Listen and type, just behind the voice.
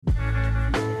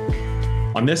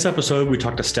On this episode, we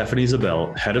talked to Stephanie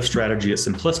Zabel, head of strategy at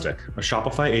Simplistic, a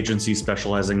Shopify agency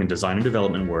specializing in design and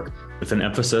development work with an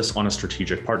emphasis on a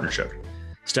strategic partnership.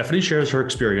 Stephanie shares her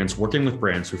experience working with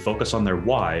brands who focus on their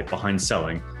why behind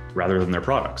selling rather than their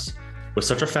products. With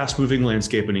such a fast-moving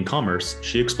landscape in e-commerce,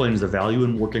 she explains the value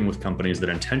in working with companies that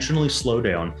intentionally slow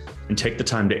down and take the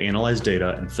time to analyze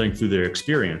data and think through their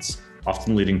experience,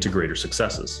 often leading to greater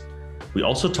successes. We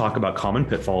also talk about common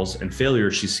pitfalls and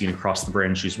failures she's seen across the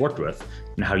brands she's worked with,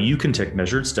 and how you can take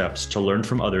measured steps to learn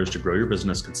from others to grow your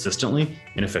business consistently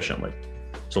and efficiently.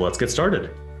 So let's get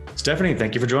started. Stephanie,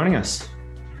 thank you for joining us.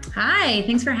 Hi,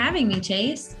 thanks for having me,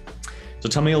 Chase. So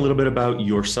tell me a little bit about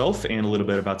yourself and a little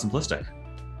bit about Simplistic.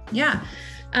 Yeah,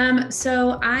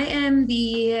 so I am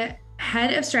the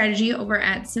head of strategy over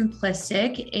at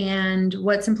Simplistic, and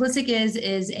what Simplistic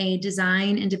is a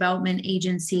design and development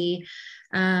agency.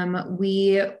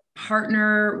 We're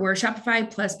a Shopify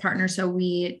Plus partner, so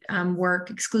we work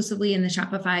exclusively in the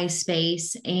Shopify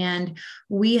space, and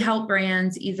we help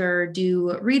brands either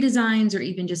do redesigns or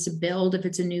even just to build if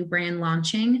it's a new brand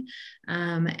launching.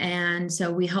 And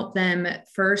so we help them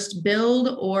first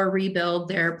build or rebuild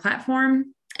their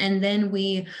platform. And then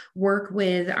we work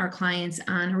with our clients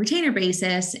on a retainer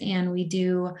basis, and we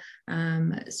do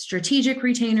strategic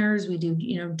retainers. We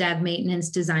do, dev maintenance,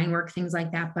 design work, things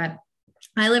like that. But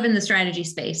I live in the strategy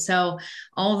space. So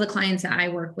all of the clients that I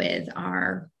work with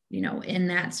are, in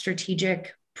that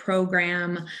strategic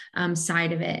program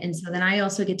side of it. And so then I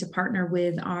also get to partner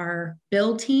with our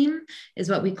build team, is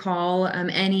what we call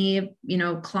any,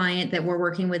 client that we're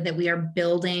working with that we are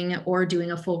building or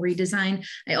doing a full redesign.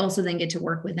 I also then get to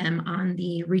work with them on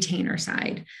the retainer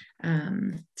side.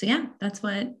 So yeah, that's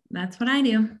what I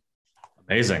do.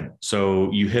 Amazing. So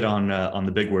you hit on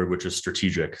the big word, which is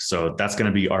strategic. So that's going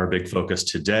to be our big focus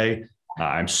today.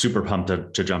 I'm super pumped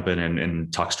to jump in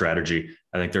and talk strategy.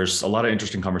 I think there's a lot of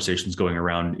interesting conversations going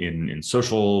around in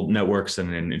social networks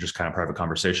and in just kind of private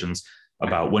conversations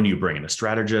about when you bring in a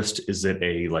strategist. Is it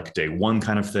a day one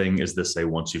kind of thing? Is this a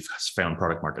once you've found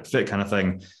product market fit kind of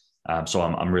thing? So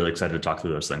I'm really excited to talk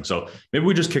through those things. So maybe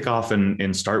we just kick off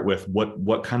and start with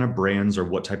what kind of brands or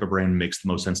what type of brand makes the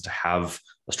most sense to have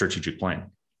a strategic plan.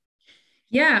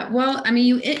 Yeah, well, I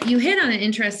mean, you hit on an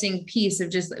interesting piece of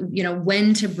just,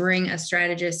 when to bring a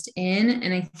strategist in.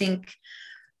 And I think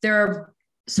there are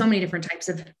so many different types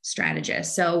of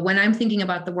strategists. So when I'm thinking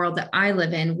about the world that I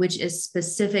live in, which is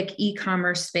specific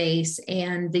e-commerce space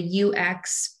and the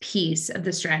UX piece of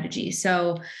the strategy.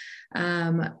 So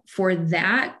for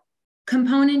that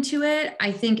component to it,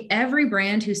 I think every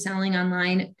brand who's selling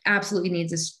online absolutely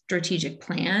needs a strategic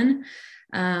plan.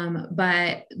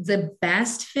 But the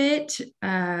best fit,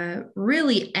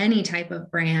 really any type of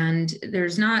brand,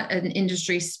 there's not an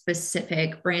industry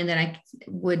specific brand that I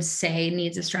would say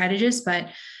needs a strategist, but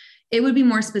it would be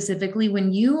more specifically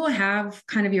when you have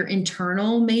kind of your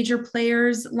internal major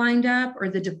players lined up or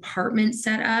the department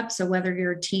set up. So whether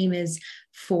your team is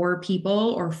 4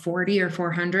 people or 40 or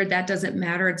 400, that doesn't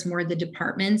matter. It's more the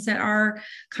departments that are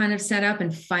kind of set up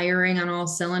and firing on all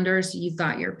cylinders. So you've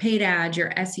got your paid ads,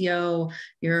 your SEO,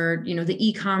 your, the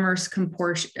e-commerce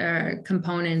component,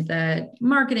 the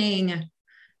marketing,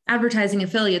 advertising,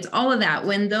 affiliates, all of that.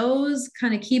 When those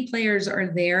kind of key players are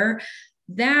there,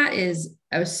 that is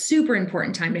a super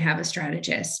important time to have a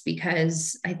strategist,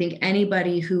 because I think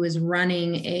anybody who is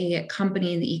running a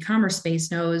company in the e-commerce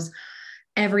space knows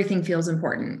everything feels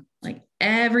important. Like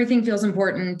everything feels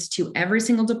important to every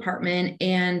single department,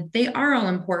 and they are all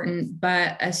important,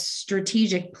 but a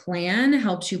strategic plan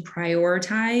helps you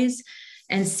prioritize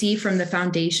and see from the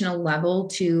foundational level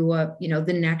to,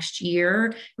 the next year.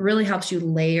 It really helps you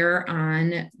layer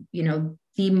on,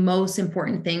 the most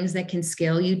important things that can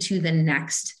scale you to the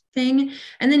next thing.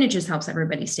 And then it just helps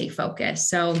everybody stay focused.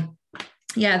 So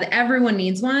yeah, everyone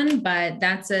needs one, but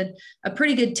that's a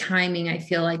pretty good timing, I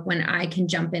feel like, when I can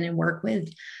jump in and work with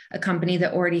a company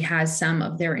that already has some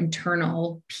of their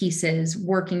internal pieces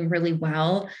working really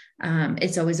well.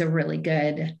 It's always a really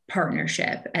good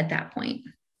partnership at that point.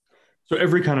 So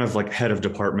every kind of head of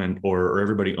department or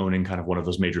everybody owning kind of one of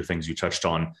those major things you touched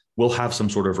on will have some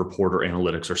sort of report or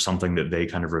analytics or something that they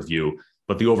kind of review,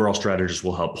 but the overall strategist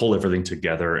will help pull everything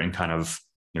together and kind of,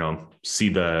 see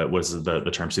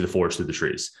the forest through the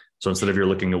trees. So instead of you're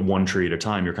looking at one tree at a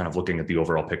time, you're kind of looking at the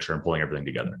overall picture and pulling everything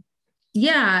together.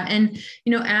 Yeah. And,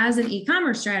 as an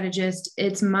e-commerce strategist,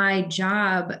 it's my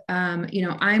job.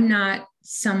 I'm not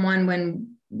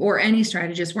someone or any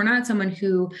strategist, we're not someone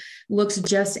who looks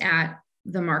just at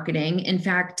the marketing. In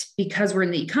fact, because we're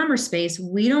in the e-commerce space,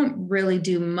 we don't really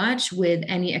do much with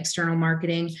any external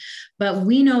marketing, but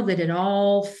we know that it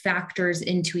all factors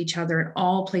into each other. It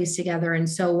all plays together. And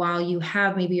so while you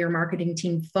have maybe your marketing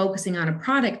team focusing on a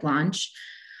product launch,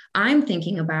 I'm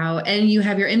thinking about, and you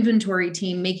have your inventory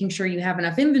team making sure you have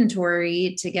enough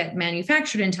inventory to get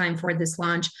manufactured in time for this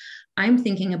launch. I'm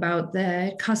thinking about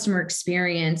the customer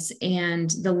experience and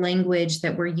the language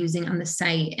that we're using on the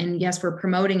site. And yes, we're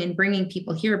promoting and bringing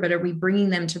people here, but are we bringing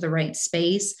them to the right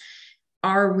space?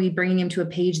 Are we bringing them to a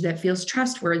page that feels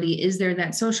trustworthy? Is there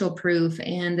that social proof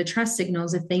and the trust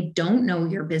signals if they don't know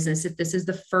your business, if this is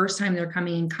the first time they're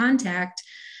coming in contact?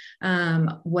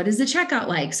 What is the checkout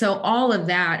like? So all of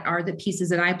that are the pieces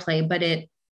that I play, but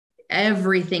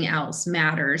everything else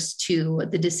matters to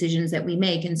the decisions that we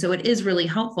make. And so it is really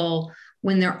helpful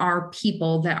when there are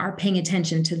people that are paying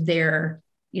attention to their,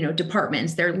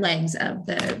 departments, their legs of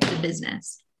the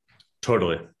business.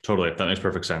 Totally. That makes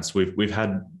perfect sense. We've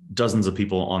had dozens of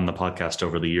people on the podcast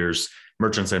over the years,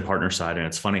 merchants and partner side. And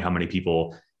it's funny how many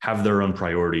people have their own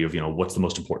priority of, what's the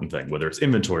most important thing, whether it's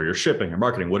inventory or shipping or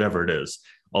marketing, whatever it is,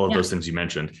 all of those things you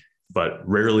mentioned. But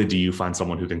rarely do you find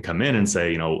someone who can come in and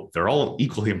say, they're all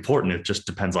equally important. It just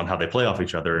depends on how they play off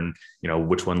each other and,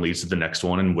 which one leads to the next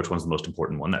one and which one's the most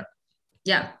important one there.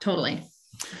 Yeah, totally.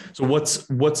 So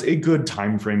what's a good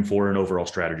time frame for an overall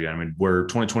strategy? I mean, we're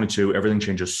 2022, everything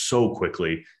changes so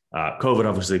quickly. COVID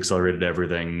obviously accelerated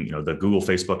everything. The Google,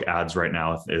 Facebook ads right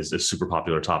now is a super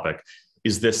popular topic.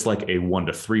 Is this like a 1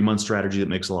 to 3 month strategy that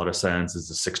makes a lot of sense? Is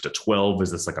this 6 to 12?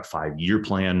 Is this like a 5-year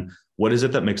plan? What is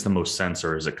it that makes the most sense,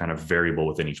 or is it kind of variable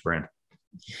within each brand?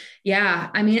 Yeah.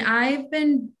 I mean, I've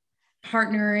been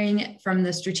partnering from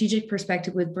the strategic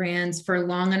perspective with brands for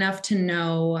long enough to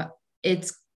know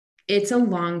it's a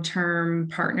long-term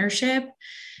partnership.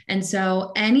 And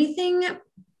so anything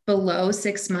below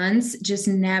 6 months just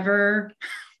never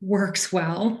works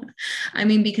well. I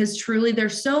mean, because truly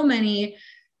there's so many,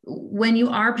 when you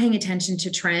are paying attention to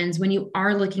trends, when you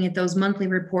are looking at those monthly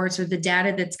reports or the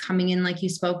data that's coming in, like you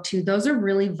spoke to, those are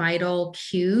really vital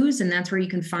cues. And that's where you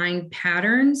can find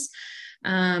patterns.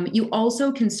 You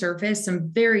also can surface some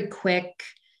very quick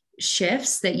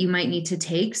shifts that you might need to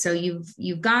take. So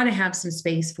you've got to have some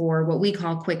space for what we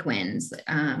call quick wins.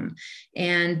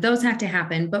 And those have to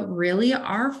happen, but really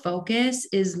our focus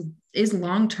is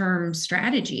long-term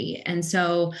strategy. And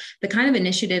so the kind of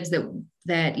initiatives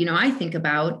that I think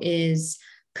about is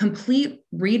complete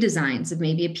redesigns of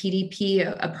maybe a PDP,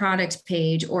 a product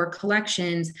page, or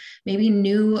collections, maybe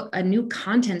a new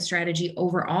content strategy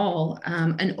overall,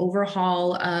 an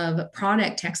overhaul of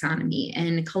product taxonomy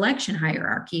and collection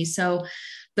hierarchy. So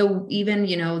the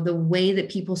way that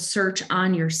people search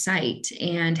on your site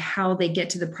and how they get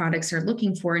to the products they're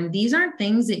looking for. And these aren't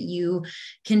things that you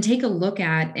can take a look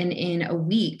at and in a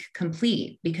week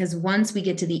complete, because once we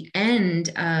get to the end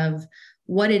of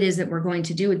what it is that we're going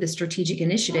to do with the strategic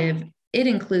initiative, it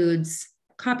includes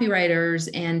copywriters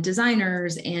and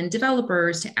designers and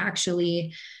developers to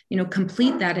actually,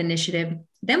 complete that initiative.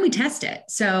 Then we test it.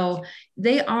 So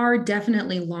they are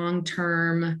definitely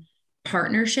long-term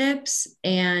partnerships.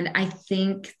 And I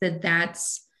think that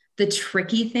that's the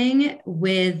tricky thing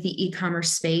with the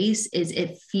e-commerce space is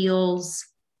it feels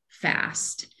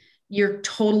fast. You're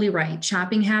totally right.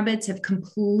 Shopping habits have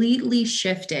completely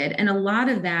shifted. And a lot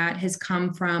of that has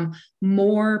come from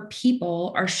more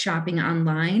people are shopping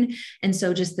online. And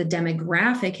so just the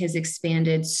demographic has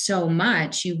expanded so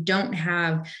much. You don't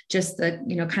have just the,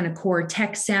 kind of core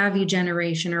tech savvy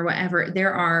generation or whatever.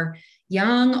 There are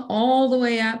young all the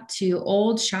way up to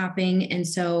old shopping. And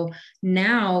so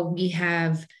now we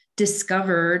have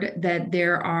discovered that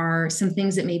there are some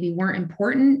things that maybe weren't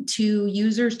important to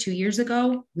users 2 years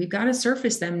ago. We've got to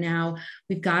surface them now.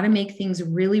 We've got to make things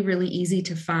really, really easy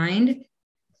to find.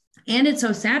 And it's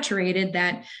so saturated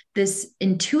that this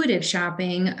intuitive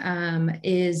shopping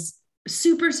is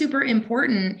super, super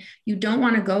important. You don't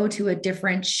want to go to a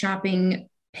different shopping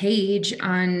page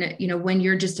on, when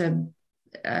you're just a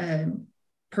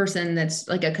person that's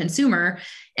like a consumer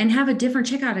and have a different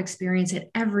checkout experience at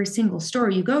every single store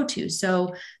you go to.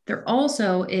 So there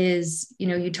also is,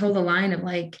 you toe the line of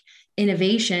like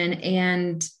innovation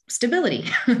and stability.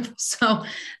 So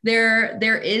there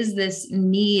is this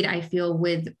need, I feel,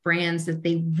 with brands that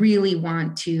they really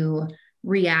want to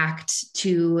react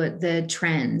to the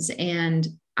trends. And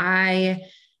I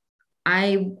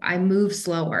move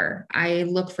slower. I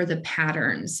look for the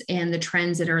patterns and the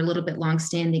trends that are a little bit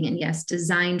longstanding. And yes,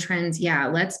 design trends. Yeah,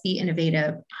 let's be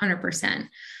innovative 100%,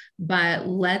 but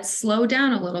let's slow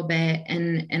down a little bit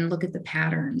and look at the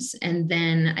patterns. And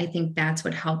then I think that's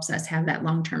what helps us have that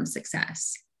long-term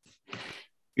success.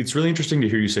 It's really interesting to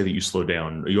hear you say that you slow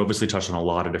down. You obviously touched on a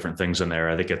lot of different things in there.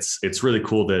 I think it's really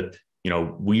cool that,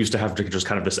 we used to have just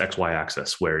kind of this XY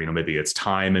axis where, maybe it's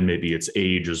time and maybe it's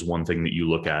age is one thing that you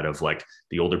look at, of like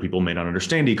the older people may not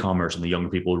understand e-commerce and the younger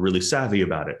people are really savvy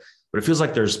about it. But it feels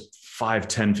like there's 5,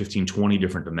 10, 15, 20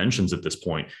 different dimensions at this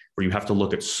point where you have to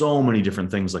look at so many different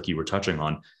things like you were touching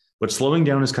on. But slowing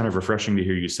down is kind of refreshing to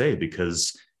hear you say,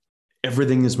 because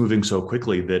everything is moving so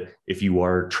quickly that if you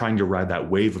are trying to ride that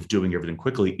wave of doing everything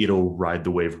quickly, it'll ride the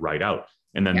wave right out.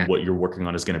 And then what you're working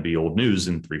on is going to be old news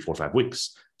in 3, 4, 5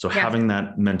 weeks. So having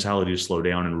that mentality to slow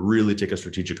down and really take a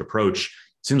strategic approach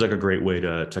seems like a great way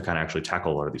to kind of actually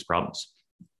tackle a lot of these problems.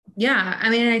 Yeah. I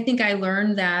mean, I think I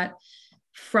learned that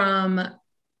from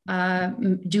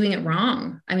doing it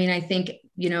wrong. I mean, I think,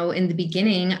 in the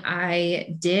beginning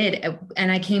I did,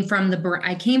 and I came from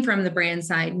the brand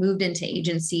side, moved into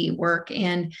agency work,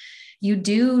 and you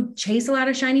do chase a lot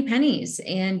of shiny pennies,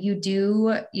 and you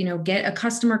do, get a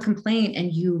customer complaint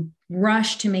and you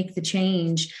rush to make the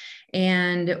change.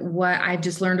 And what I've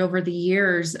just learned over the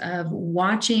years of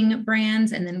watching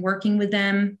brands and then working with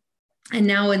them, and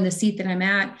now in the seat that I'm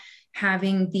at,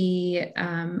 having the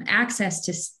access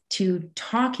to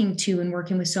talking to and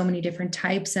working with so many different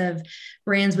types of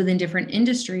brands within different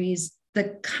industries,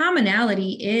 the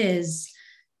commonality is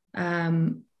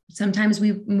sometimes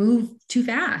we move too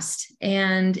fast,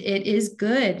 and it is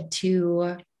good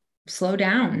to slow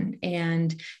down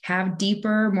and have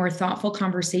deeper, more thoughtful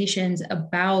conversations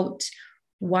about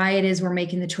why it is we're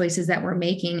making the choices that we're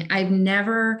making. I've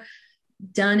never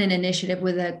done an initiative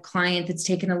with a client that's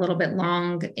taken a little bit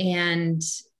long, and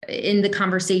in the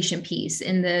conversation piece,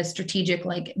 in the strategic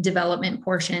development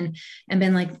portion, and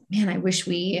been like, man, I wish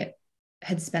we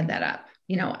had sped that up.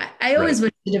 I always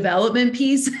wish the development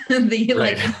piece,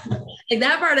 like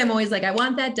that part, I'm always like, I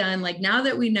want that done. Like, now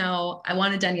that we know, I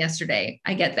want it done yesterday.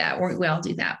 I get that. We all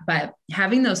do that. But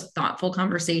having those thoughtful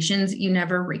conversations, you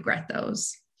never regret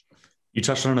those. You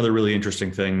touched on another really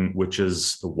interesting thing, which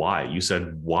is the why. You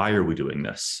said, why are we doing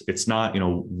this? It's not,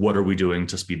 what are we doing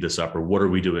to speed this up, or what are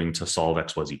we doing to solve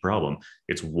XYZ problem?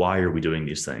 It's why are we doing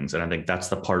these things? And I think that's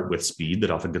the part with speed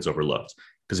that often gets overlooked.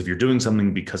 Because if you're doing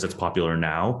something because it's popular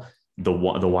now, the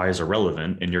why is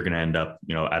irrelevant, and you're going to end up,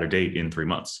 out of date in 3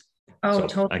 months. Oh, so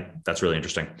totally. That's really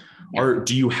interesting. Yeah.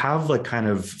 Do you have kind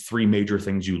of 3 major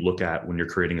things you look at when you're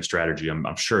creating a strategy?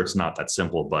 I'm sure it's not that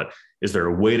simple, but is there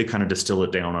a way to kind of distill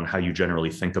it down on how you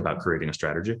generally think about creating a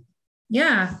strategy?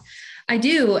 Yeah, I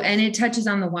do. And it touches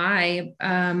on the why.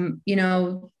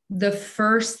 The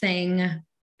first thing,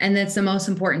 and that's the most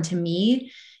important to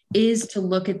me, is to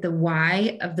look at the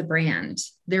why of the brand,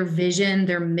 their vision,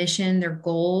 their mission, their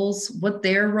goals, what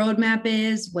their roadmap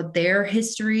is, what their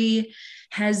history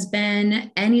has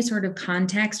been, any sort of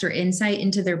context or insight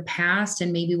into their past,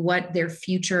 and maybe what their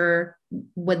future,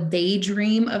 what they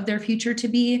dream of their future to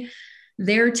be,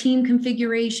 their team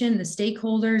configuration, the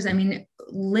stakeholders. I mean,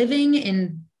 living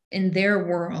in their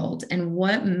world and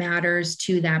what matters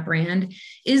to that brand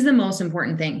is the most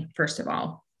important thing, first of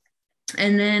all.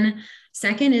 And then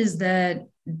second is the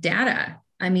data.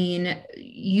 I mean,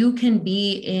 you can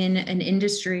be in an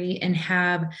industry and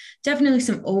have definitely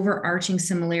some overarching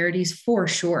similarities for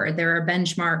sure. There are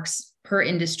benchmarks per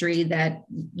industry that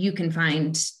you can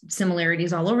find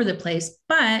similarities all over the place,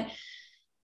 but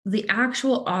the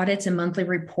actual audits and monthly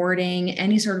reporting,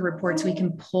 any sort of reports we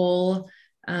can pull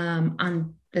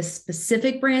on the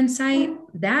specific brand site,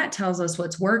 that tells us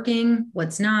what's working,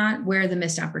 what's not, where are the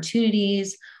missed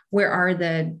opportunities, where are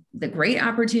the great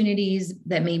opportunities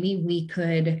that maybe we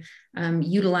could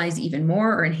utilize even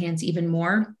more or enhance even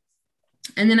more.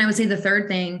 And then I would say the third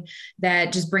thing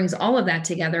that just brings all of that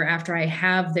together, after I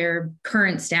have their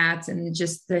current stats and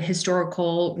just the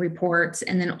historical reports,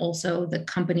 and then also the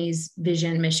company's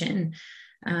vision, mission,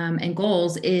 and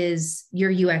goals, is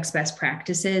your UX best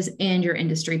practices and your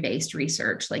industry-based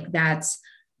research. Like, that's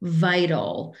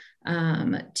vital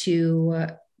to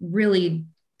really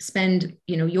spend,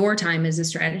 your time as a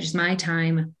strategist, my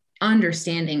time,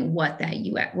 understanding what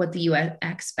the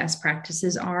UX best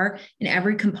practices are in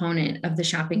every component of the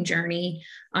shopping journey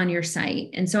on your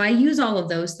site. And so I use all of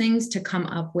those things to come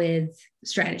up with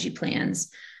strategy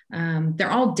plans. They're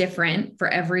all different for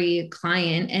every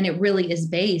client, and it really is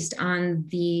based on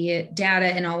the data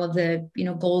and all of the,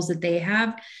 goals that they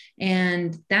have.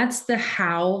 And that's the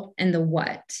how and the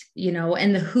what,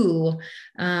 and the who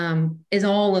is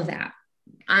all of that.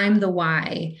 I'm the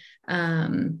why.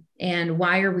 And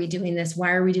why are we doing this?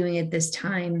 Why are we doing it this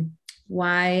time?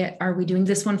 Why are we doing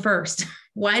this one first?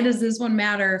 Why does this one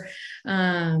matter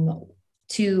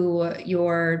to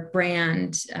your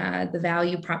brand, the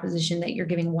value proposition that you're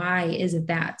giving? Why is it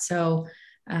that? So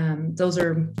Those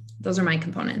are my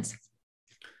components.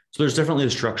 So there's definitely a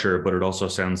structure, but it also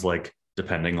sounds like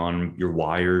depending on your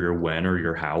why or your when or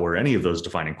your how or any of those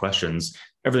defining questions,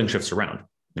 everything shifts around.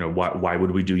 Why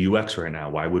would we do UX right now?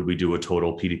 Why would we do a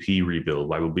total PDP rebuild?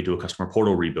 Why would we do a customer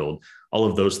portal rebuild? All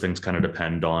of those things kind of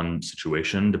depend on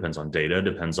situation, depends on data,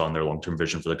 depends on their long-term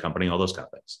vision for the company, all those kind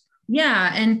of things.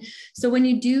 Yeah. And so when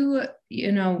you do,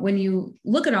 when you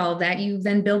look at all of that, you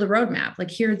then build a roadmap.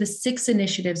 Like, here are the 6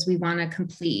 initiatives we want to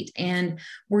complete. And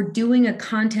we're doing a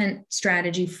content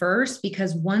strategy first,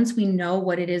 because once we know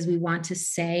what it is we want to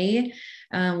say,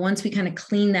 once we kind of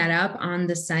clean that up on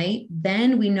the site,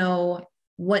 then we know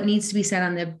what needs to be said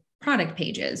on the product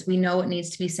pages. We know what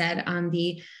needs to be said on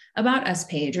the About Us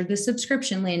page or the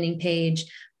subscription landing page,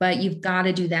 but you've got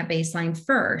to do that baseline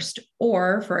first.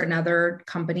 Or for another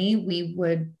company, we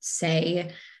would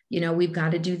say, we've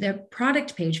got to do the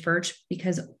product page first,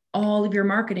 because all of your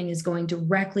marketing is going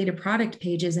directly to product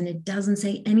pages and it doesn't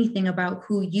say anything about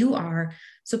who you are.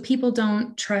 So people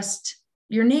don't trust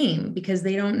your name because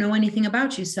they don't know anything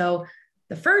about you. So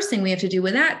the first thing we have to do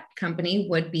with that company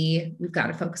would be, we've got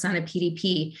to focus on a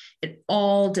PDP. It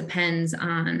all depends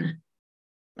on,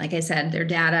 like I said, their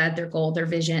data, their goal, their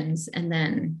visions, and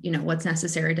then, what's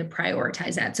necessary to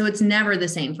prioritize that. So it's never the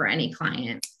same for any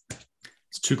client.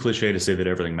 It's too cliche to say that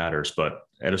everything matters, but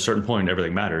at a certain point,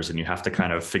 everything matters, and you have to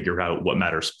kind of figure out what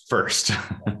matters first.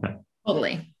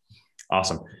 Totally.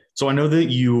 Awesome. So I know that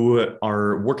you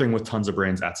are working with tons of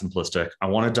brands at Simplistic. I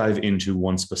want to dive into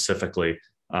one specifically.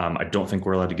 I don't think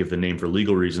we're allowed to give the name for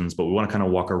legal reasons, but we want to kind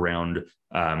of walk around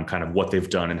kind of what they've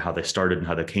done and how they started and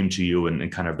how they came to you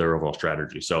and kind of their overall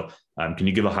strategy. So can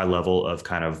you give a high level of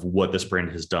kind of what this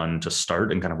brand has done to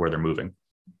start and kind of where they're moving?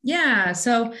 Yeah.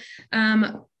 So,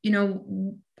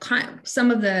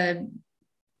 some of the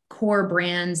core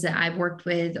brands that I've worked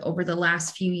with over the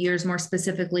last few years, more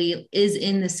specifically, is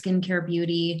in the skincare,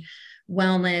 beauty,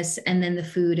 wellness, and then the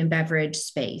food and beverage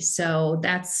space. So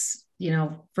that's,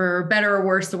 for better or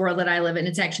worse, the world that I live in.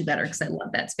 It's actually better because I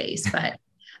love that space. But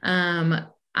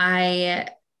I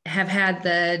have had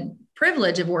the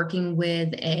privilege of working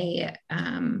with a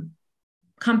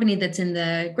company that's in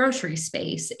the grocery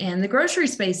space. And the grocery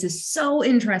space is so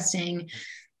interesting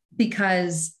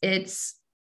because it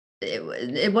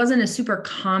wasn't a super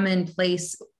common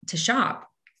place to shop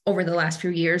over the last few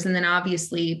years. And then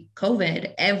obviously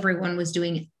COVID, everyone was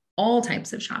doing all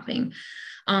types of shopping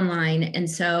online. And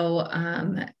so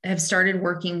have started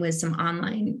working with some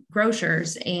online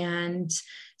grocers. And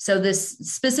so this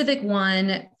specific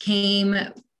one came,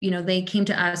 they came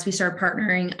to us, we started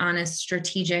partnering on a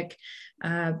strategic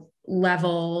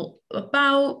level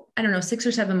about, 6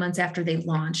 or 7 months after they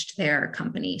launched their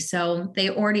company. So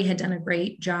they already had done a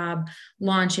great job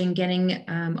launching, getting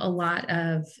a lot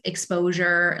of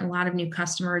exposure, a lot of new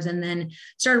customers, and then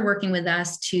started working with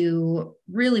us to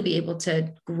really be able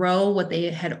to grow what they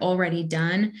had already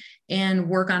done and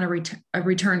work on a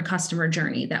return customer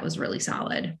journey that was really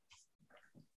solid.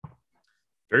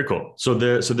 Very cool. So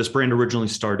this brand originally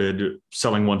started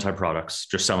selling one-time products,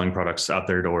 just selling products out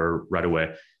their door right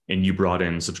away. And you brought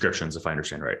in subscriptions, if I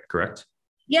understand right, correct?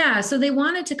 Yeah. So they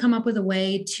wanted to come up with a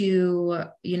way to,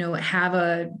 have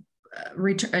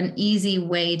an easy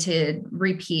way to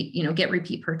repeat, get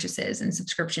repeat purchases, and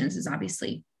subscriptions is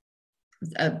obviously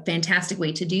a fantastic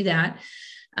way to do that.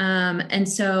 And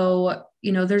so,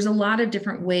 there's a lot of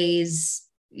different ways.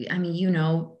 I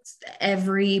mean,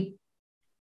 every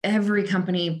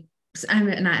company,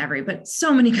 not every, but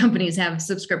so many companies have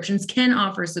subscriptions, can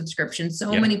offer subscriptions.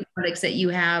 So many products that you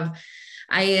have.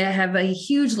 I have a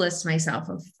huge list myself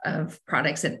of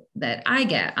products that I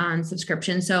get on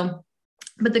subscription. So,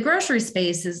 but the grocery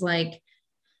space is like,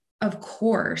 of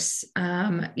course,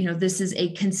 this is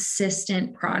a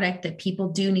consistent product that people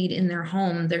do need in their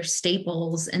home. They're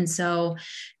staples. And so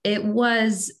it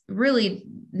was really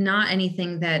not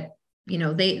anything that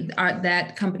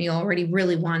that company already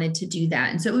really wanted to do that.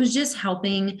 And so it was just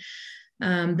helping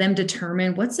them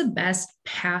determine what's the best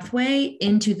pathway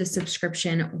into the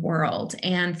subscription world.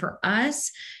 And for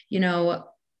us,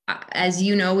 as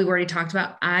we've already talked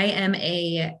about, I am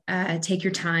a take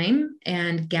your time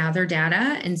and gather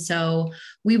data. And so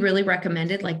we really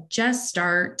recommended, just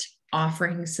start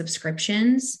offering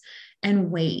subscriptions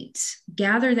and wait,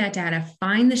 gather that data,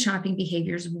 find the shopping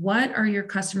behaviors. What are your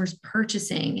customers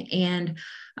purchasing, and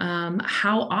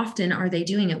how often are they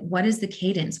doing it? What is the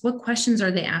cadence? What questions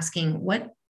are they asking? What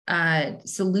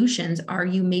solutions are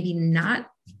you maybe not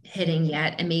hitting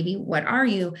yet? And maybe what are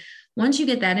you? Once you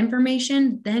get that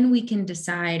information, then we can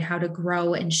decide how to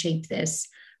grow and shape this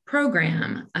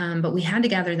program. But we had to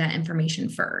gather that information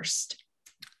first.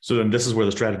 So then this is where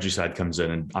the strategy side comes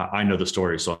in. And I know the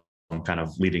story, so I'm kind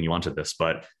of leading you onto this,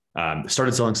 but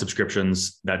started selling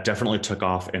subscriptions that definitely took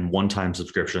off, and one-time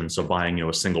subscriptions. So buying,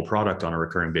 a single product on a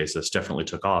recurring basis definitely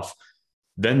took off.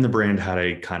 Then the brand had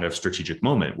a kind of strategic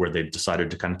moment where they decided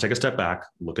to kind of take a step back,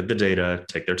 look at the data,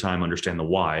 take their time, understand the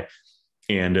why.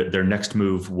 And their next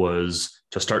move was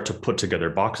to start to put together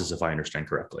boxes, if I understand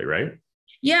correctly, right?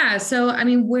 Yeah. So, I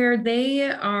mean, where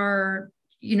they are,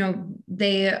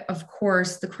 they, of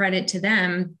course, the credit to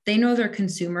them, they know their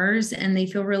consumers and they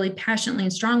feel really passionately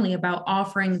and strongly about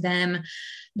offering them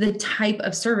the type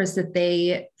of service that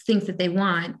they think that they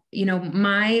want.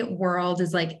 My world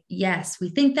is like, yes, we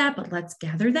think that, but let's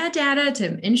gather that data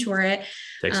to ensure it.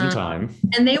 Take some time.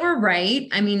 And they were right.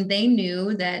 I mean, they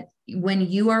knew that when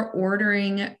you are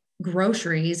ordering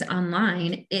groceries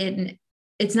online,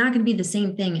 it's not going to be the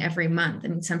same thing every month. I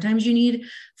mean, sometimes you need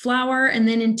flour and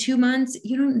then in 2 months,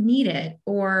 you don't need it,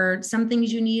 or some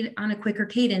things you need on a quicker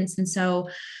cadence. And so,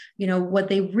 what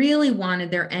they really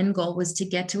wanted, their end goal was to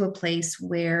get to a place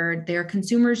where their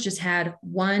consumers just had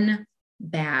one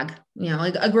bag,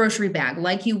 like a grocery bag,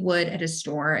 like you would at a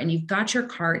store, and you've got your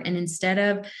cart. And instead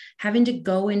of having to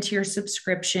go into your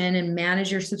subscription and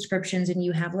manage your subscriptions, and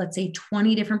you have, let's say,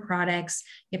 20 different products,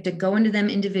 you have to go into them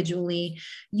individually,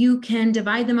 you can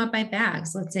divide them up by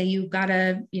bags. Let's say you've got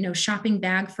a, shopping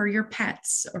bag for your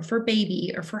pets or for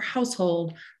baby or for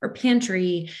household or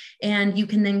pantry. And you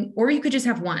can then, or you could just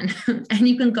have one and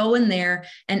you can go in there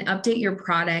and update your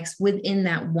products within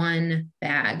that one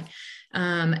bag.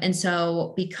 And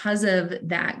so because of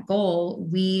that goal,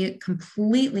 we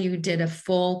completely did a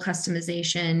full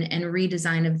customization and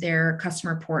redesign of their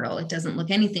customer portal. It doesn't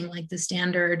look anything like the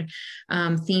standard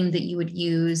theme that you would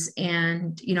use.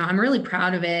 And, I'm really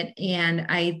proud of it. And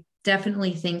I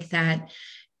definitely think that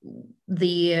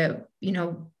the,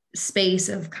 space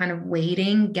of kind of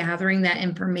waiting, gathering that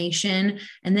information,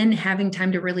 and then having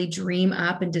time to really dream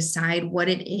up and decide what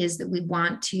it is that we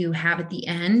want to have at the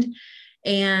end.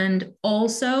 And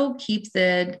also keep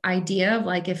the idea of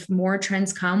like, if more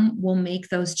trends come, we'll make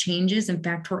those changes. In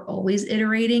fact, we're always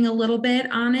iterating a little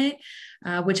bit on it,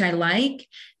 which I like.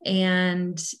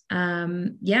 And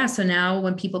so now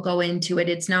when people go into it,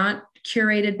 it's not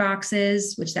curated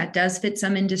boxes, which that does fit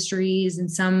some industries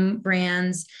and some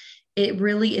brands. It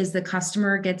really is the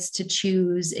customer gets to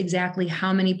choose exactly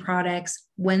how many products,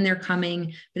 when they're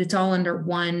coming, but it's all under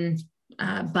one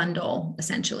bundle,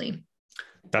 essentially.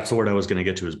 That's the word I was going to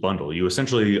get to, is bundle. You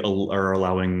essentially are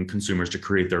allowing consumers to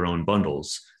create their own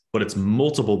bundles, but it's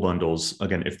multiple bundles,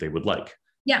 again, if they would like.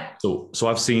 Yeah. So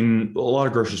I've seen a lot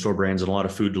of grocery store brands and a lot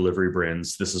of food delivery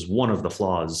brands. This is one of the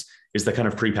flaws, is the kind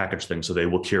of prepackaged thing. So they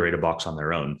will curate a box on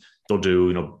their own. They'll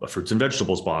do, a fruits and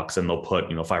vegetables box, and they'll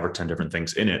put, 5 or 10 different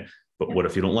things in it. But what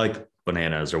if you don't like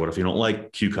bananas, or what if you don't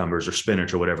like cucumbers or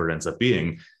spinach or whatever it ends up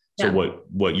being? So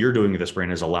what you're doing with this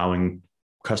brand is allowing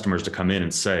customers to come in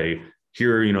and say,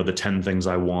 here are, the 10 things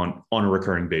I want on a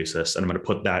recurring basis, and I'm going to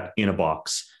put that in a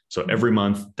box. So every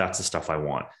month, that's the stuff I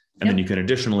want. And then you can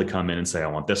additionally come in and say, I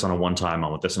want this on a one-time, I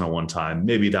want this on a one-time,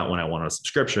 maybe that one I want on a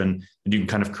subscription. And you can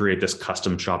kind of create this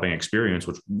custom shopping experience,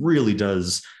 which really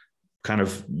does kind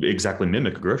of exactly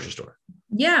mimic a grocery store.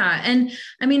 Yeah. And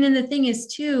I mean, and the thing is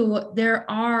too, there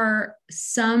are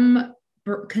some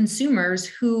consumers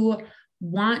who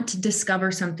want to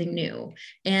discover something new.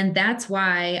 And that's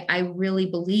why I really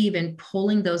believe in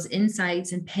pulling those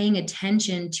insights and paying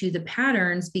attention to the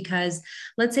patterns, because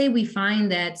let's say we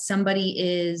find that somebody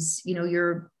is,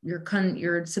 your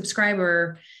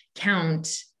subscriber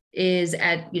count is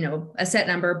at, a set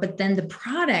number, but then the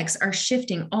products are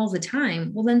shifting all the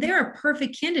time. Well, then they're a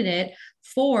perfect candidate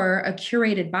for a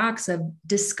curated box of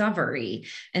discovery.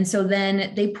 And so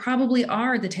then they probably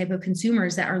are the type of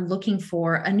consumers that are looking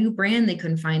for a new brand they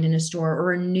couldn't find in a store,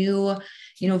 or a new,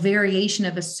 variation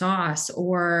of a sauce,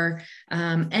 or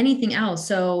anything else.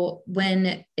 So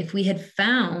if we had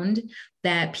found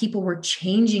that people were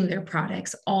changing their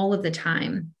products all of the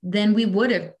time, then we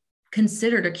would have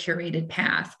considered a curated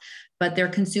path, but their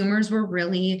consumers were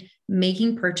really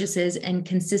making purchases and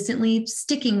consistently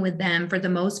sticking with them for the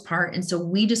most part. And so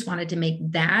we just wanted to make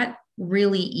that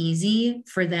really easy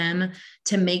for them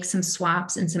to make some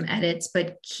swaps and some edits,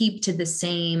 but keep to the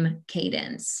same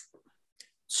cadence.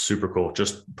 Super cool.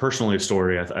 Just personally, a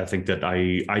story. I think that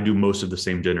I do most of the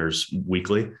same dinners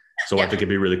weekly. So I think it'd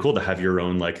be really cool to have your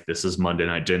own, like, this is Monday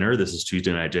night dinner, this is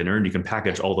Tuesday night dinner, and you can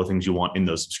package all the things you want in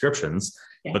those subscriptions.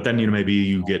 Yeah. But then, maybe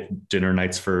you get dinner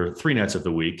nights for 3 nights of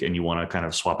the week, and you want to kind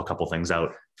of swap a couple things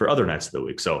out for other nights of the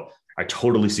week. So I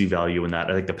totally see value in that.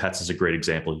 I think the pets is a great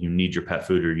example. You need your pet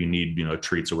food, or you need,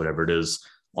 treats or whatever it is.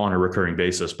 on a recurring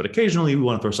basis, but occasionally we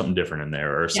want to throw something different in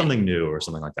there or Yeah. something new or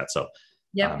something like that. So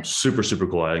Yep. super, super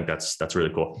cool. I think that's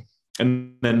really cool.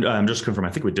 And then just to confirm, I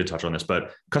think we did touch on this,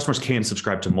 but customers can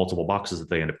subscribe to multiple boxes that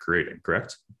they end up creating,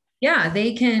 correct? Yeah,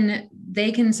 they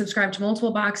can subscribe to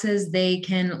multiple boxes. They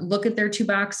can look at their 2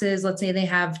 boxes. Let's say they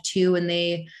have 2 and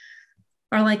they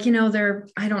are like,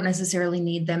 I don't necessarily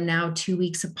need them now 2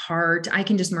 weeks apart. I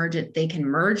can just merge it. They can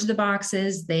merge the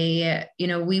boxes.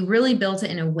 We really built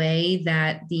it in a way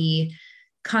that the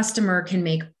customer can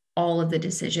make all of the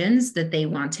decisions that they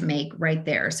want to make right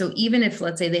there. So even if,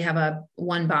 let's say they have a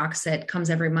 1 box that comes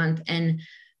every month, and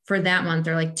for that month,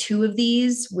 they're like 2 of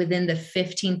these within the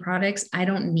 15 products I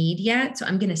don't need yet, so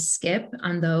I'm going to skip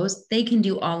on those. They can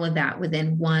do all of that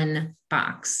within 1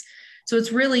 box. So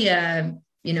it's really I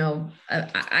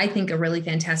think a really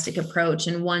fantastic approach,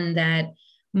 and one that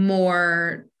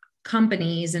more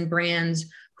companies and brands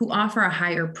who offer a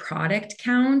higher product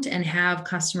count and have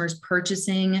customers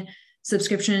purchasing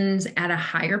subscriptions at a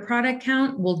higher product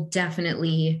count will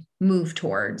definitely move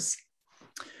towards.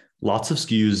 Lots of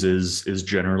SKUs is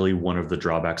generally one of the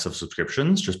drawbacks of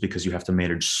subscriptions, just because you have to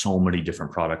manage so many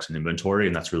different products and inventory,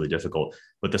 and that's really difficult.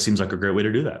 But this seems like a great way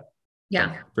to do that.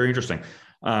 Yeah. So, very interesting.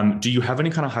 Do you have any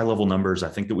kind of high level numbers? I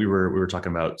think that we were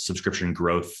talking about subscription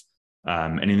growth.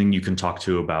 Anything you can talk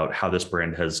to about how this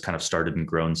brand has kind of started and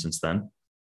grown since then?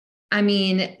 I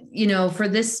mean, for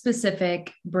this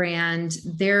specific brand,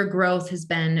 their growth has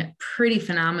been pretty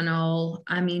phenomenal.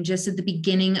 I mean, just at the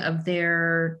beginning of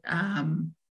their,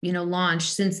 launch,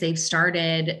 since they've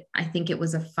started, I think it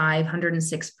was a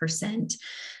 506%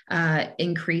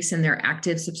 increase in their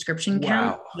active subscription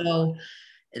count. Wow. So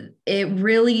it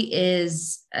really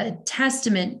is a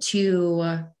testament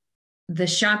to the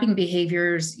shopping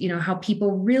behaviors, how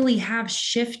people really have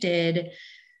shifted.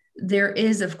 There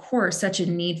is, of course, such a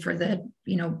need for the,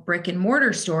 brick and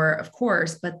mortar store, of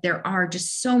course, but there are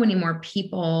just so many more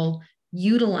people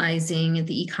utilizing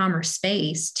the e-commerce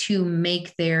space to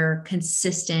make their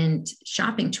consistent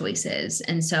shopping choices.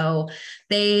 And so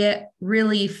they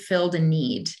really filled a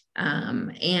need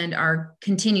and are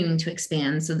continuing to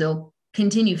expand. So they'll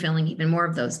continue filling even more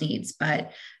of those needs,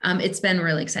 but it's been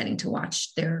really exciting to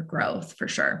watch their growth for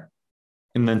sure.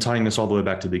 And then tying this all the way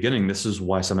back to the beginning, this is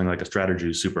why something like a strategy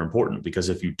is super important, because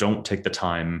if you don't take the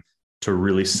time to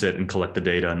really sit and collect the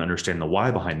data and understand the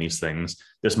why behind these things,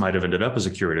 this might have ended up as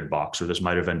a curated box, or this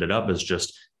might have ended up as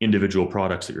just individual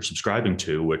products that you're subscribing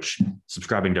to, which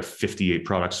subscribing to 58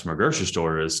 products from a grocery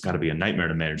store has got to be a nightmare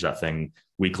to manage that thing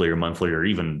weekly or monthly or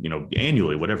even,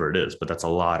 annually, whatever it is. But that's a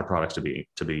lot of products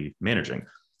to be managing.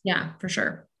 Yeah, for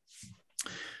sure.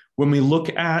 When we look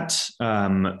at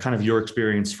kind of your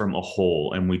experience from a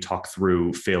whole and we talk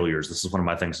through failures, this is one of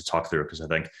my things to talk through, because I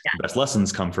think the best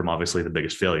lessons come from obviously the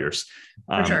biggest failures.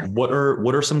 Sure. What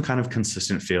are some kind of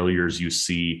consistent failures you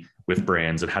see with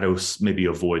brands, and how to maybe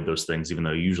avoid those things, even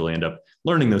though you usually end up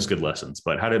learning those good lessons,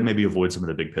 but how to maybe avoid some of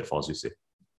the big pitfalls you see?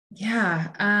 Yeah.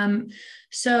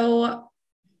 So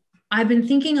I've been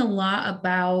thinking a lot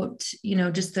about,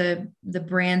 just the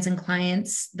brands and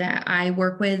clients that I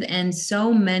work with. And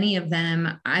so many of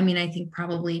them, I mean, I think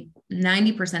probably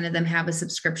 90% of them have a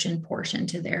subscription portion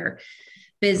to their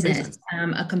business,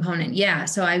 a component. Yeah.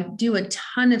 So I do a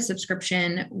ton of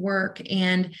subscription work.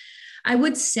 And I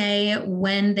would say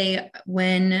when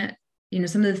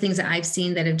some of the things that I've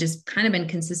seen that have just kind of been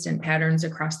consistent patterns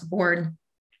across the board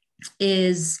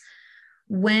is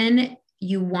when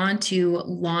you want to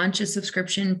launch a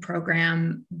subscription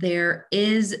program, there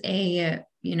is a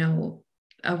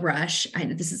rush.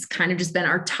 This has kind of just been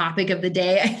our topic of the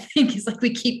day. I think it's like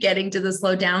we keep getting to the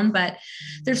slow down, but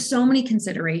there's so many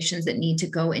considerations that need to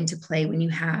go into play when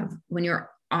you're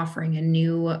offering a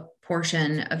new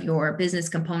portion of your business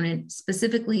component,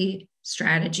 specifically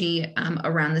strategy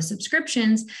around the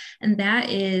subscriptions. And that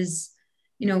is,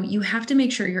 you have to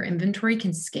make sure your inventory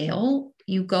can scale.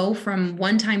 You go from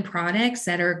one-time products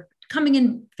that are coming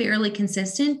in fairly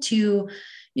consistent to,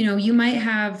 you might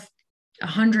have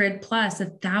 100 plus,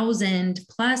 1,000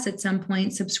 plus at some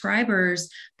point subscribers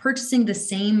purchasing the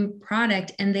same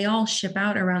product, and they all ship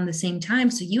out around the same time.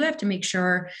 So you have to make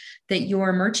sure that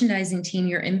your merchandising team,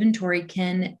 your inventory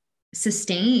can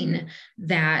sustain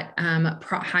that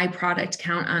high product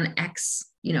count on X,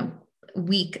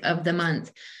 week of the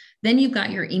month. Then you've got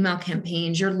your email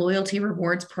campaigns, your loyalty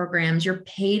rewards programs, your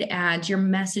paid ads, your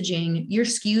messaging, your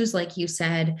SKUs, like you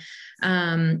said.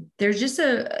 There's just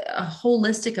a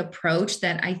holistic approach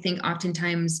that I think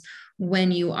oftentimes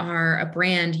when you are a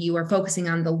brand, you are focusing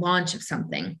on the launch of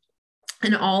something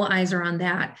and all eyes are on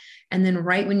that. And then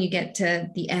right when you get to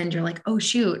the end, you're like, oh,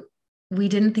 shoot, we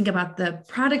didn't think about the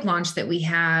product launch that we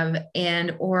have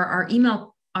or our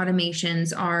email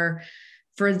automations are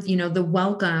for, you know, the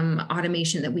welcome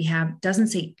automation that we have doesn't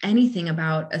say anything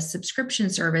about a subscription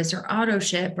service or auto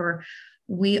ship, or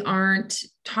we aren't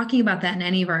talking about that in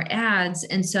any of our ads.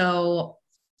 And so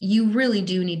you really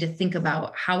do need to think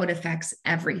about how it affects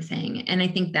everything. And I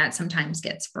think that sometimes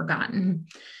gets forgotten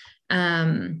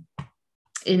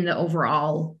in the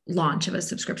overall launch of a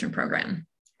subscription program.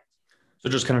 So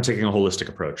just kind of taking a holistic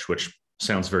approach, which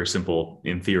sounds very simple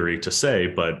in theory to say,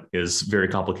 but is very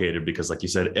complicated because, like you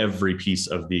said, every piece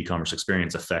of the e-commerce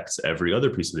experience affects every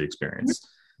other piece of the experience.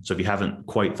 So if you haven't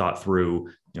quite thought through,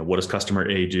 you know, what does customer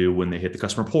A do when they hit the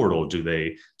customer portal? Do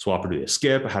they swap or do they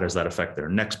skip? How does that affect their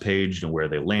next page? And where are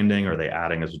they landing? Are they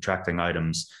adding or subtracting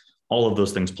items? All of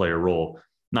those things play a role.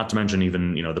 Not to mention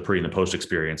even, you know, the pre and the post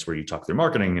experience where you talk through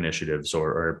marketing initiatives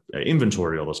or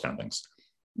inventory, all those kind of things.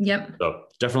 Yep. So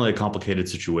definitely a complicated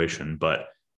situation, but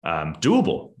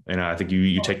doable. And I think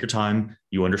you take your time,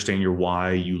 you understand your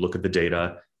why, you look at the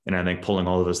data. And I think pulling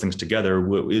all of those things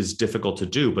together is difficult to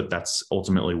do, but that's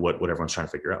ultimately what everyone's trying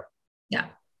to figure out. Yeah.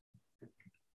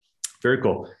 Very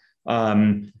cool.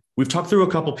 We've talked through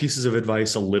a couple pieces of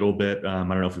advice a little bit. I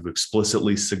don't know if we've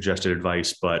explicitly suggested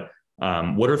advice, but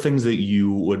what are things that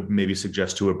you would maybe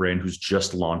suggest to a brand who's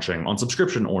just launching on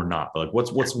subscription or not? Like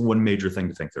what's one major thing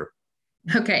to think through?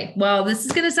 Okay. Well, this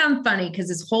is going to sound funny because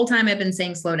this whole time I've been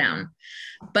saying slow down,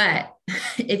 but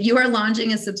if you are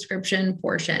launching a subscription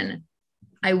portion,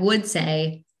 I would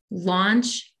say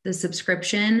launch the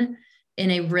subscription in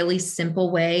a really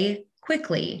simple way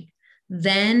quickly,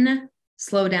 then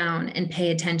slow down and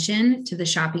pay attention to the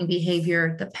shopping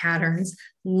behavior, the patterns,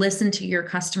 listen to your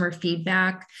customer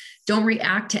feedback. Don't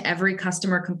react to every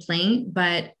customer complaint,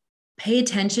 but pay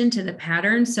attention to the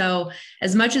pattern. So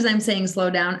as much as I'm saying slow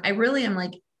down, I really am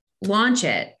like, launch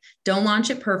it. Don't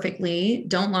launch it perfectly.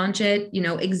 Don't launch it, you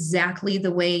know, exactly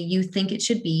the way you think it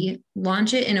should be.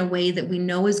 Launch it in a way that we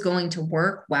know is going to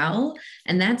work well.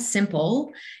 And that's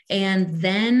simple. And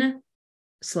then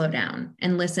slow down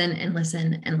and listen and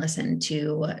listen and listen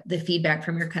to the feedback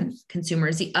from your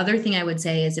consumers. The other thing I would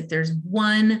say is if there's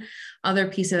one other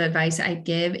piece of advice I'd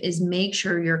give is make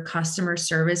sure your customer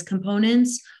service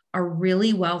components are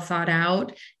really well thought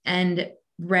out and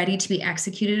ready to be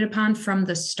executed upon from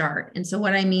the start. And so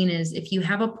what I mean is if you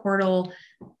have a portal,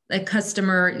 a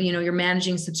customer, you know, you're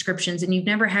managing subscriptions and you've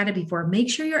never had it before, make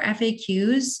sure your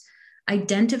FAQs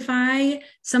identify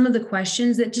some of the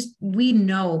questions that just we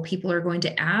know people are going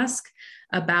to ask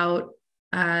about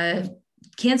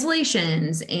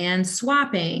cancellations and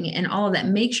swapping and all of that.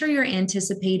 Make sure you're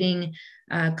anticipating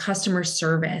customer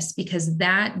service, because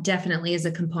that definitely is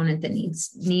a component that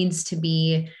needs to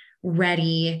be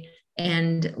ready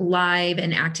and live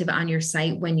and active on your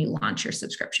site when you launch your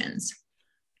subscriptions.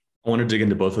 I want to dig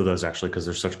into both of those actually, because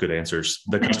they're such good answers.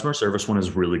 The customer service one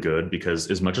is really good because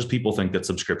as much as people think that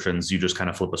subscriptions, you just kind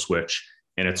of flip a switch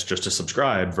and it's just a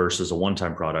subscribe versus a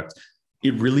one-time product,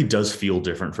 it really does feel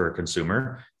different for a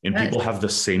consumer. And people have the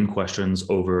same questions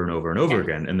over and over and over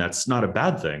again. And that's not a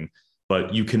bad thing,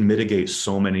 but you can mitigate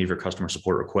so many of your customer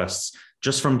support requests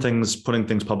just from putting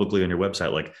things publicly on your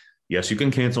website. Like, yes, you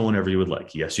can cancel whenever you would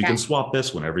like. Yes, you can swap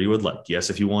this whenever you would like. Yes,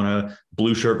 if you want a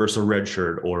blue shirt versus a red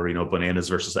shirt, or, you know, bananas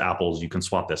versus apples, you can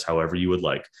swap this however you would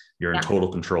like. You're in total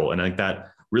control. And I think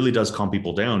that really does calm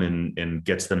people down and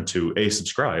gets them to A,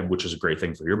 subscribe, which is a great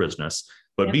thing for your business,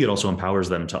 but B, it also empowers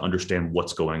them to understand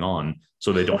what's going on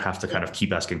so they don't have to kind of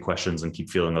keep asking questions and keep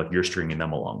feeling like you're stringing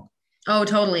them along. Oh,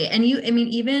 totally. And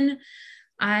even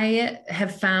I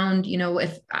have found, you know,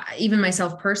 if even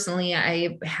myself personally,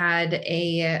 I had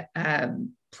a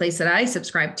place that I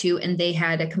subscribed to, and they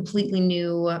had a completely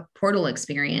new portal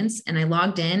experience. And I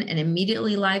logged in and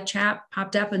immediately live chat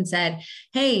popped up and said,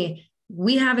 hey,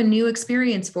 we have a new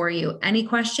experience for you. Any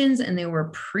questions? And they were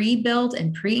pre-built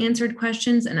and pre-answered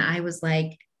questions. And I was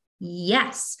like,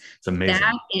 yes, it's amazing.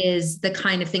 That is the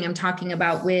kind of thing I'm talking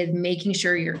about with making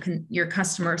sure your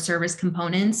customer service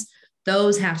components,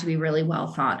 those have to be really well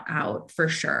thought out for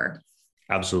sure.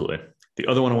 Absolutely. The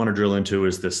other one I want to drill into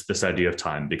is this idea of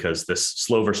time, because this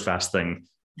slow versus fast thing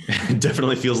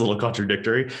definitely feels a little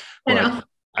contradictory. But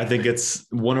I think it's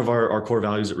one of our core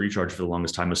values at Recharge for the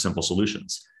longest time is simple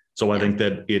solutions. So I think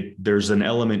that there's an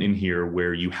element in here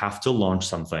where you have to launch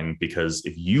something, because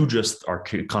if you just are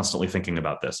constantly thinking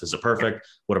about this, is it perfect?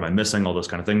 What am I missing? All those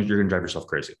kind of things, you're going to drive yourself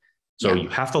crazy. So you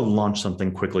have to launch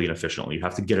something quickly and efficiently. You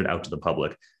have to get it out to the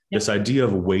public. This idea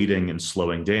of waiting and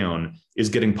slowing down is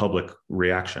getting public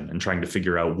reaction and trying to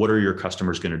figure out what are your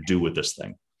customers going to do with this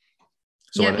thing.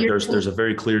 So I think there's a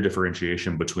very clear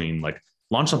differentiation between like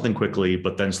launch something quickly,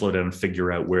 but then slow down and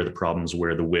figure out where the problems,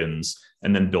 where the wins,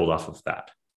 and then build off of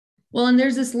that. Well, and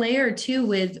there's this layer too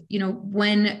with,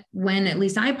 when at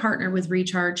least I partner with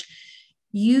Recharge,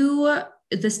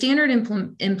 the standard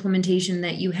implementation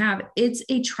that you have, it's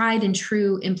a tried and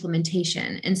true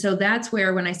implementation. And so that's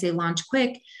where, when I say launch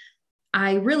quick,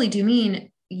 I really do mean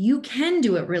you can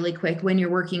do it really quick when you're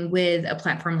working with a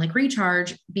platform like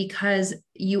Recharge, because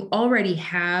you already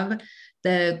have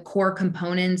the core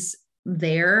components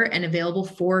there and available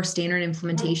for standard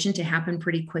implementation to happen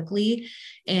pretty quickly.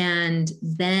 And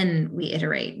then we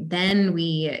iterate, then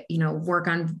we, work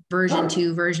on version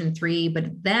 2, version 3,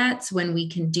 but that's when we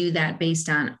can do that based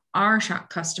on our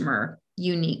customer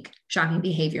unique shopping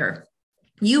behavior.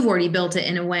 You've already built it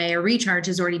in a way, or Recharge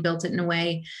has already built it in a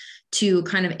way to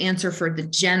kind of answer for the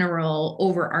general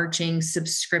overarching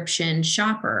subscription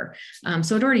shopper.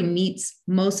 So it already meets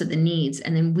most of the needs,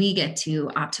 and then we get to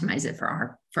optimize it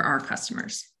for our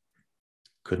customers.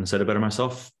 Couldn't have said it better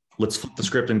myself. Let's flip the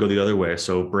script and go the other way.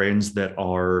 So brands that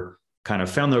are kind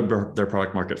of found their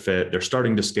product market fit, they're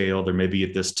starting to scale, they're maybe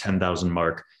at this 10,000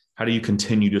 mark. How do you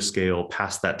continue to scale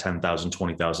past that 10,000,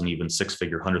 20,000, even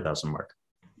 6-figure, 100,000 mark?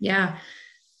 Yeah.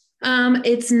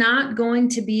 It's not going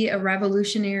to be a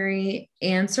revolutionary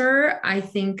answer. I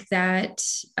think that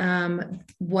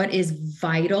what is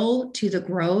vital to the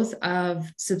growth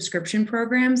of subscription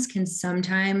programs can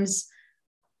sometimes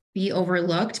be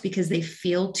overlooked because they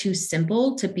feel too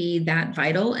simple to be that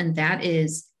vital. And that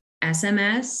is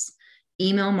SMS,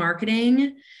 email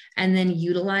marketing, and then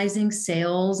utilizing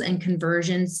sales and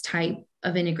conversions type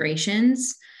of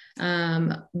integrations.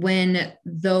 When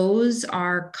those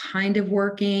are kind of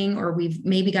working, or we've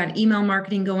maybe got email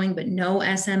marketing going, but no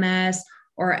SMS,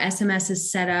 or SMS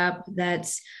is set up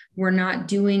that's we're not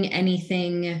doing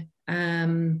anything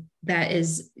that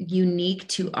is unique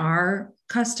to our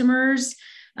customers,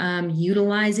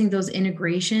 utilizing those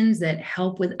integrations that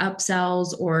help with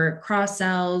upsells or cross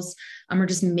sells, or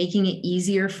just making it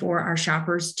easier for our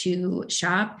shoppers to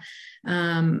shop.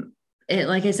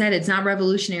 Like I said, it's not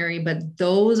revolutionary, but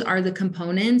those are the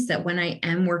components that when I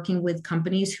am working with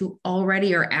companies who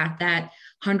already are at that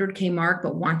 100K mark,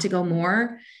 but want to go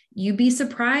more, you'd be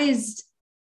surprised.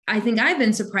 I think I've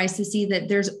been surprised to see that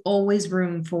there's always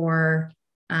room for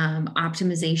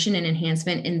optimization and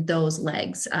enhancement in those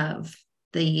legs of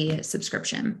the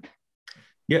subscription.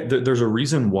 Yeah, there's a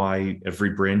reason why every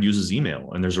brand uses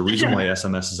email, and there's a reason why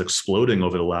SMS is exploding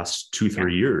over the last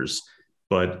 2-3 years.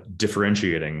 But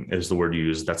differentiating is the word you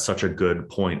use. That's such a good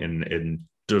point in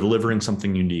delivering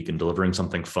something unique and delivering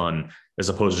something fun, as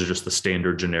opposed to just the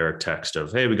standard generic text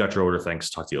of, hey, we got your order, thanks,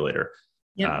 talk to you later.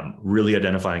 Yep. Really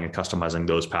identifying and customizing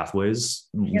those pathways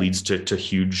leads to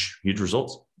huge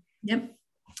results. Yep.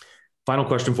 Final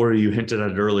question for you. You hinted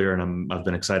at it earlier, and I've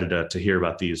been excited to hear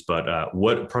about these, but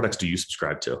what products do you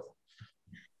subscribe to?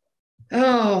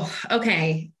 Oh,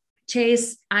 okay.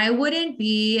 Chase, I wouldn't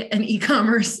be an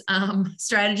e-commerce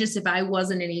strategist if I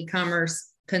wasn't an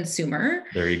e-commerce consumer.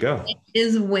 There you go. It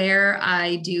is where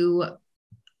I do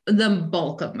the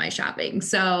bulk of my shopping.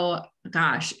 So,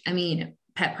 gosh, I mean,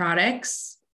 pet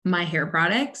products, my hair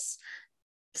products,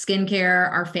 skincare,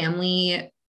 our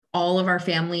family, all of our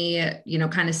family,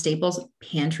 kind of staples,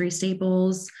 pantry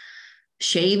staples,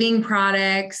 shaving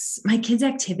products, my kids'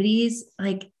 activities,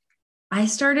 I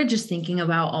started just thinking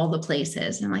about all the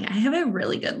places, and I'm like, I have a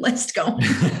really good list going.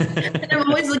 And I'm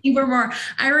always looking for more.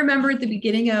 I remember at the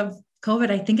beginning of COVID,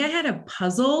 I think I had a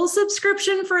puzzle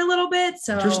subscription for a little bit.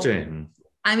 So interesting.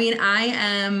 I mean, I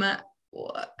am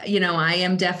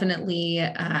definitely,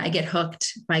 I get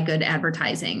hooked by good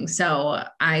advertising. So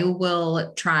I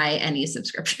will try any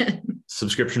subscription.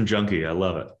 Subscription junkie. I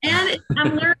love it. And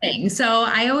I'm learning. So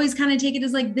I always kind of take it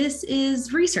as this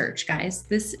is research, guys.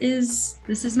 This is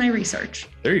my research.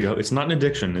 There you go. It's not an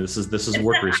addiction. This is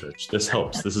work research. This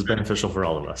helps. This is beneficial for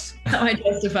all of us. How I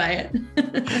justify it.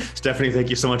 Stephanie, thank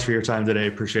you so much for your time today.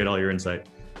 Appreciate all your insight.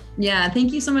 Yeah.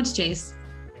 Thank you so much, Chase.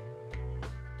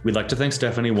 We'd like to thank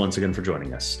Stephanie once again for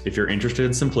joining us. If you're interested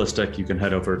in Simplistic, you can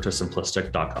head over to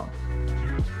simplistic.com.